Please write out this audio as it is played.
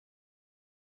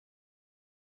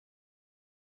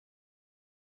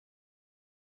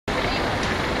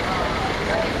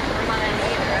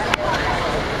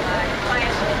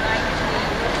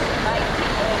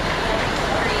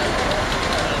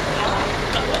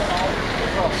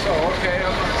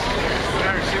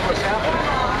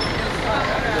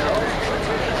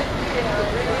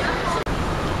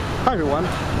Hi everyone,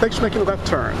 thanks for making a left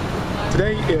turn.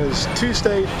 Today is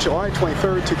Tuesday, July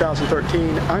 23rd,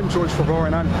 2013. I'm George Favreau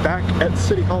and I'm back at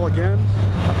City Hall again,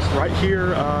 right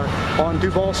here on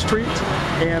Duval Street,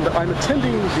 and I'm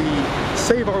attending the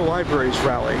Save Our Libraries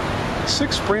rally.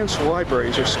 6 branch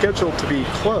libraries are scheduled to be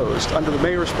closed under the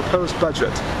mayor's proposed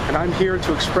budget, and I'm here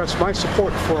to express my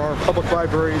support for our public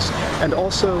libraries and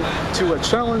also to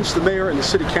challenge the mayor and the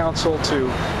city council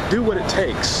to do what it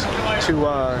takes to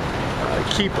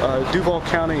keep Duval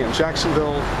County and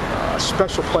Jacksonville a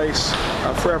special place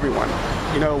for everyone.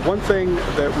 You know, one thing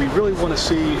that we really want to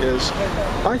see is,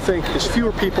 I think, is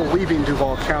fewer people leaving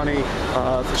Duval County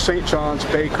for St. John's,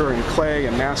 Baker, and Clay,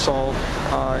 and Nassau.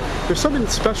 There's something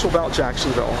special about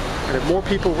Jacksonville, and if more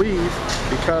people leave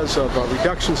because of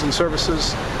reductions in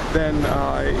services, then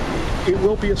it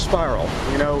will be a spiral.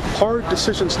 You know, hard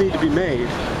decisions need to be made,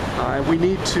 and we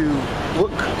need to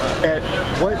look at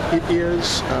what it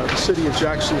is the city of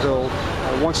Jacksonville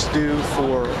wants to do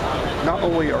for not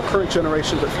only our current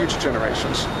generation but future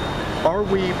generations. Are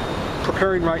we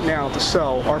preparing right now to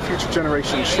sell our future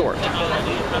generation short?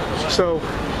 So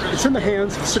it's in the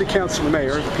hands of the city council and the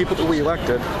mayor, the people that we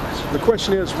elected. The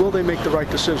question is, will they make the right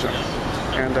decision?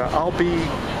 And I'll be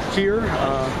here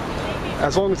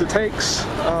as long as it takes,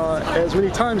 as many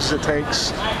times as it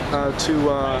takes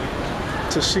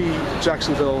to see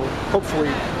Jacksonville, hopefully,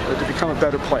 to become a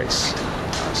better place.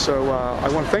 So I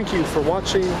want to thank you for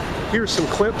watching. Here's some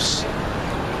clips.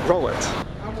 Roll it.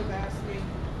 I was asking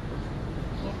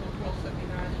local 1279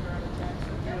 here out of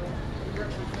Jacksonville. We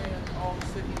represent all the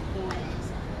city employees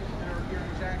that are here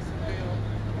in Jacksonville.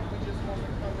 We just want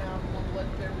to come out and want to let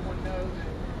everyone know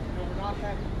that we're not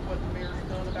happy with what the mayor's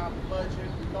done about the budget.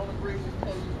 We don't agree with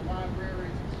closing the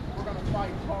libraries. We're going to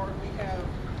fight hard. We have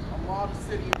a lot of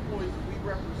city employees that we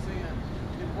represent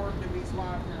that work in these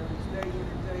libraries day in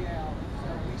and day out. So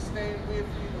we stand with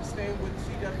you. We stand with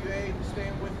CWA. We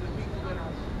stand with the people that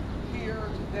are here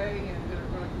today and that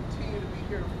are going to continue to be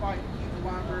here to fight to keep the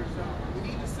libraries open.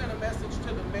 We need to send a message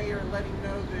to the mayor and let him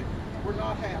know that we're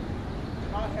not happy.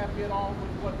 We're not happy at all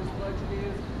with what this budget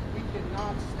is. We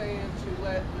cannot stand to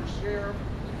let the sheriff,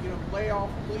 lay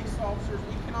off police officers.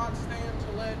 We cannot stand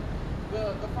to let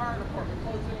the fire department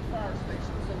close any fire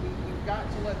stations. So we've got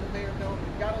to let the mayor know.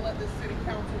 We've got to let the city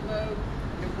council know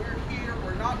that we're here.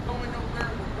 We're not going nowhere.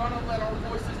 We're going to let our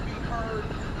voices be heard.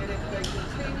 And if they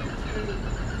continue to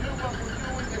do what we're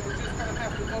doing, then we're just going to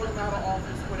have to vote them out of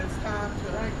office when it's time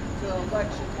to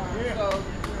election time. Yeah. So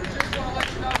we just want to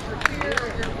let you know we're here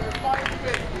and we're fighting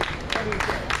with you.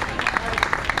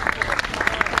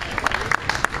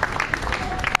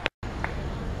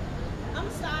 I'm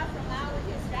sorry from our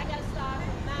history. I got to start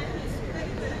from my history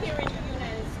here in the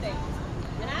United States.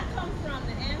 And I come from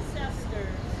the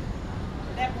ancestors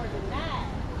that were denied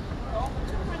for over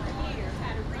 200 years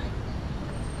how to read.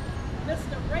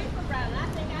 Mr. Raper Brown, I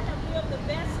think I have lived the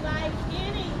best life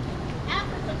any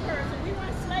African person. We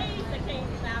weren't slaves that came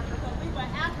from Africa. We were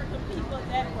African people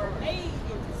that were made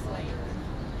into slaves.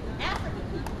 African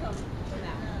people come from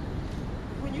Africa.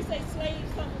 When you say slaves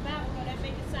come from Africa, that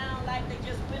makes it sound like they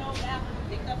just went over Africa,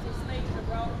 picked up some slaves and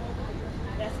brought them over here.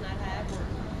 That's not how it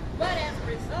works. But as a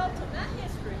result of my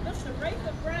history, Mr.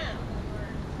 Raper Brown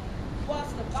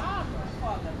was the barber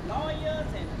for the lawyers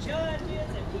and judges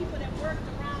and people that worked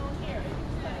around here. And he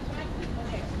was like white people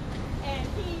there. And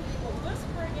he would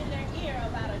whisper in their ear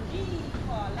about a need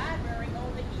for a library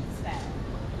on the east side.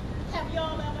 Have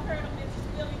y'all ever heard of Mrs.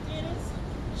 Billy Dennis?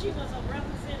 She was a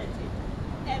representative.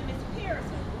 And Miss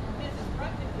Pearson, Mrs.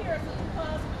 Ruckman Pearson's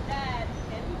husband died,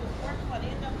 and he was working for the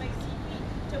NAACP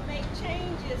to make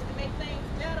changes, to make things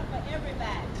better for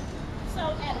everybody.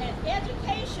 So as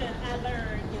education, I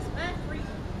learned, is my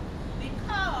freedom,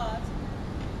 because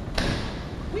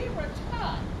we were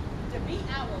taught to be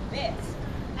our best.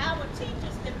 Our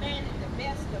teachers demanded the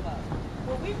best of us.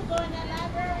 When we would go in that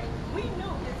library, we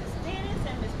knew Mrs. Dennis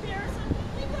and Miss Pearson,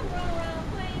 we couldn't run around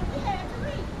playing, we had to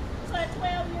read. So at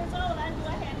 12 years old, I knew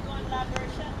I had to go in the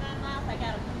library, shut my mouth. I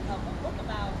got a book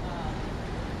about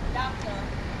Dr.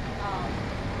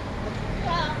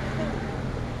 Cloud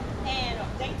and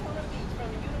Daytona Beach from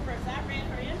the university. I read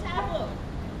her entire book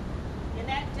in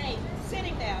that day,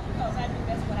 sitting there, because I knew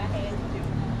that's what I had to do.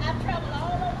 I've traveled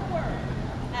all over the world.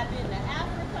 I've been to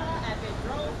Africa. I've been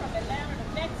drove from Atlanta to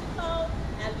Mexico.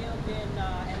 I lived in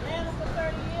Atlanta for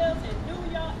 30 years, in New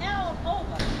York, all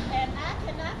over. And I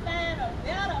cannot find a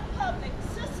better public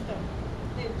system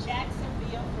than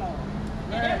Jacksonville, Florida.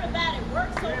 And everybody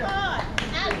works so hard.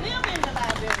 I live in the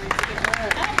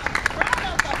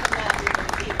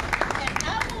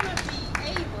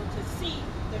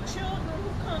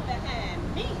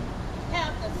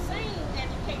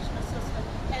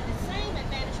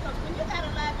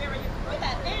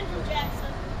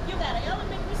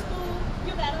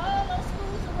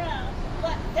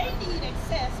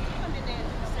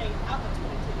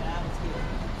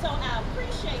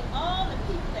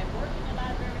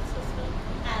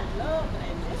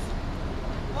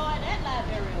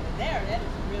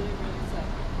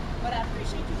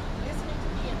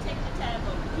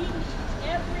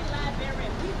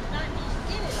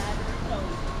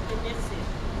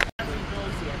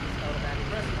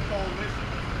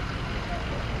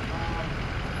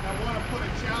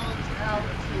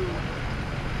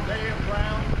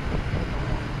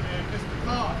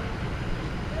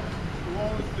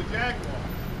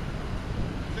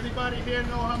Anybody here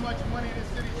know how much money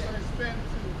the city's going to spend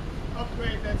to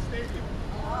upgrade that stadium?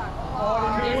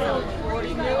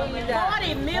 40 million?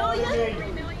 40 million?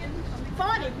 40 million?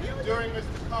 During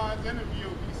Mr. Khan's interview,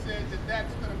 he said that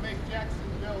that's going to make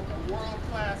Jacksonville a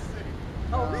world-class city.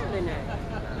 Oh, really now?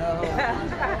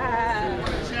 I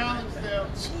want to challenge them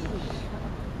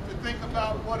to think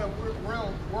about what a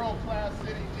real world-class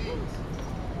city needs.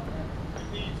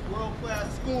 It needs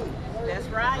world-class schools. That's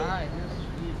right. It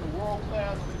needs a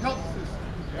world-class health system.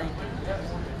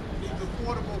 It needs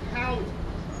affordable housing.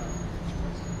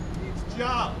 It needs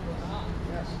jobs.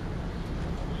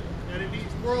 And it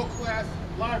needs world-class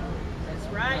libraries. That's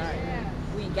right.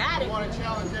 We got I it. want to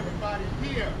challenge everybody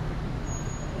here.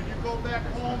 When you go back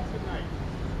home tonight,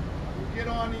 you get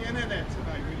on the internet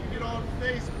tonight, when you get on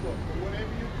Facebook or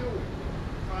whatever you're doing,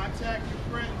 contact your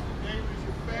friends, your neighbors,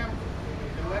 your family,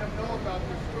 and let them know about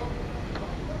this struggle.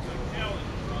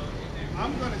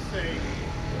 I'm going to say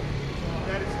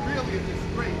that it's really a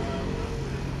disgrace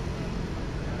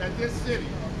that this city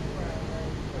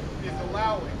is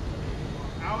allowing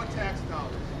our tax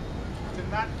dollars to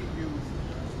not be used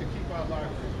to keep our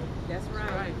libraries open. That's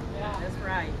right. That's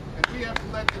right. And we have to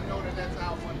let them know that that's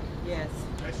our money. Yes.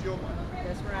 That's your money.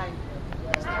 That's right.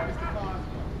 That's not Mr. Khan's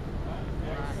money.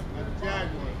 That's the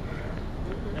Jaguars.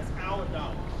 That's our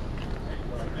dollars.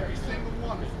 Every single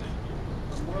one of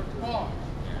us worked hard.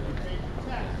 We paid the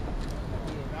tax.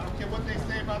 And I don't care what they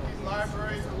say about these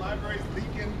libraries. The library's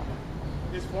leaking.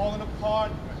 It's falling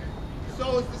apart.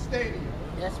 So is the stadium.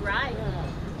 That's right.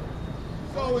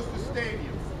 So is the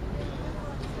stadium.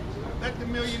 Let the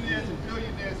millionaires and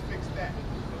billionaires fix that.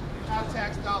 Our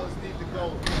tax dollars need to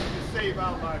go to save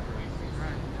our libraries.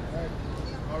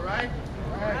 All right?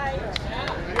 All right.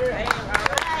 All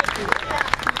right.